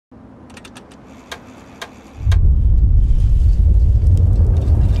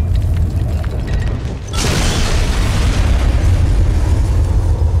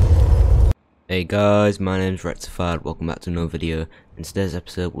Hey guys, my name's Rectified, welcome back to another video. In today's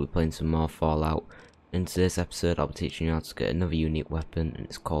episode we'll be playing some more Fallout. In today's episode I'll be teaching you how to get another unique weapon, and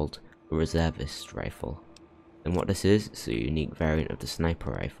it's called a Reservist rifle. And what this is, it's a unique variant of the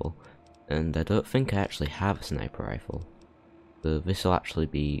sniper rifle, and I don't think I actually have a sniper rifle. So this will actually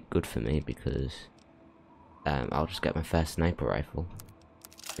be good for me because I'll just get my first sniper rifle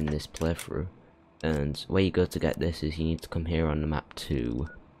in this playthrough. And where you go to get this is you need to come here on the map to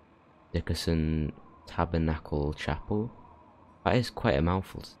Dickerson Tabernacle Chapel. That is quite a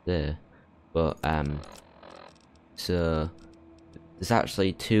mouthful to say, but so there's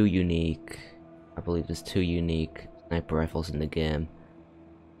actually I believe there's two unique sniper rifles in the game.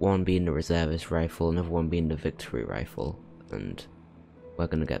 One being the Reservist rifle, another one being the Victory rifle, and we're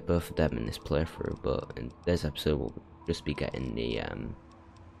gonna get both of them in this playthrough. But in this episode we'll just be getting the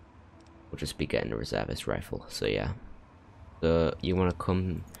Reservist rifle. So yeah, so you want to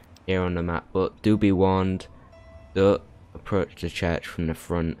come here on the map, but do be warned, don't approach the church from the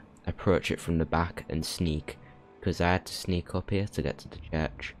front, approach it from the back and sneak, because I had to sneak up here to get to the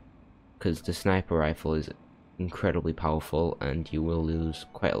church, because the sniper rifle is incredibly powerful and you will lose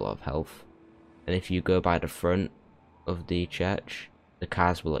quite a lot of health. And if you go by the front of the church, the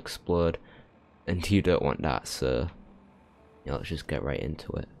cars will explode and you don't want that. So yeah, let's just get right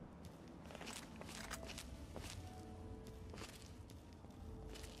into it.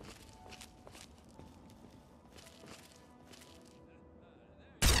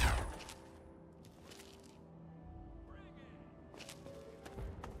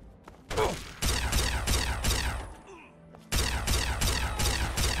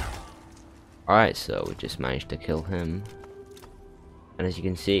 Alright, so we just managed to kill him, and as you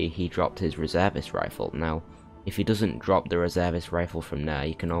can see he dropped his Reservist rifle. Now if he doesn't drop the Reservist rifle from there,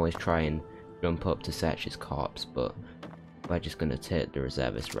 you can always try and jump up to search his corpse, but we're just going to take the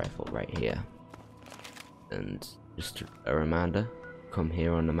Reservist rifle right here. And just a reminder, come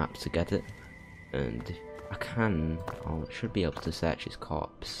here on the map to get it, and I should be able to search his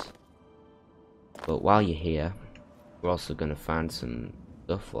corpse. But while you're here, we're also going to find some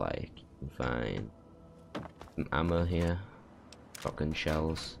stuff, like you can find some ammo here, shotgun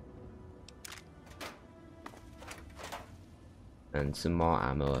shells, and some more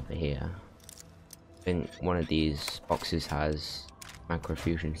ammo over here. I think one of these boxes has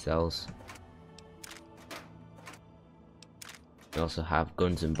microfusion cells. We also have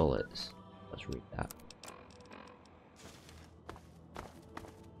guns and bullets. Let's read that.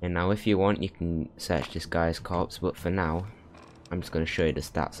 And now if you want you can search this guy's corpse, but for now I'm just going to show you the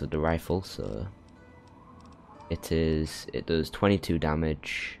stats of the rifle. So it does 22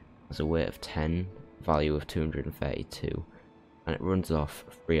 damage, has a weight of 10, value of 232, and it runs off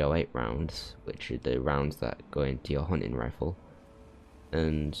 308 rounds, which are the rounds that go into your hunting rifle,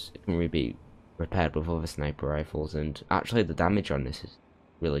 and it can really be repaired with other sniper rifles. And actually the damage on this is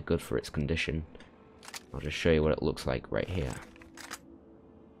really good for its condition. I'll just show you what it looks like right here.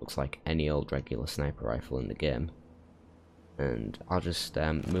 Looks like any old regular sniper rifle in the game. And I'll just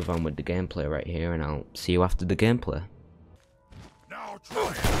move on with the gameplay right here, and I'll see you after the gameplay. Now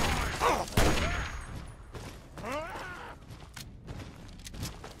try.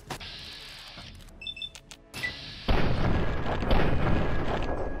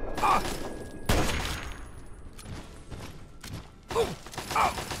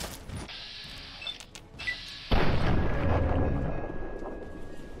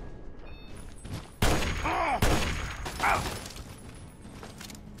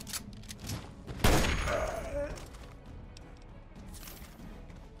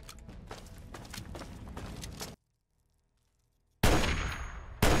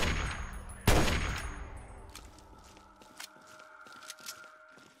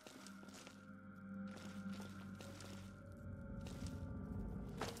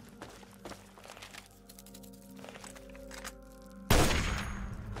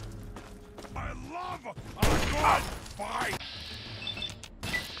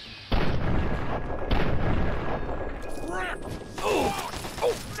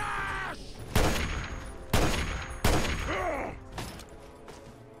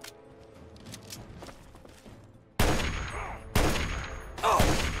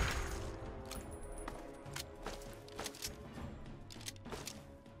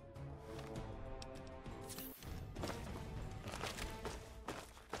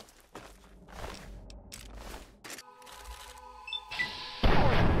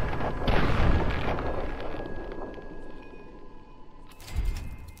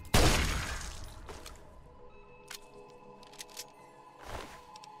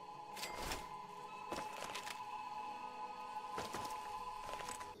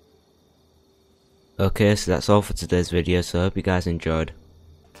 Okay, so that's all for today's video, so I hope you guys enjoyed.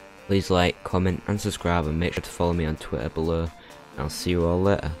 Please like, comment and subscribe, and make sure to follow me on Twitter below, and I'll see you all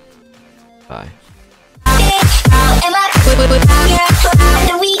later. Bye.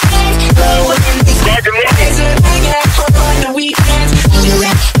 The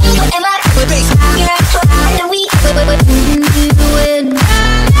weekend.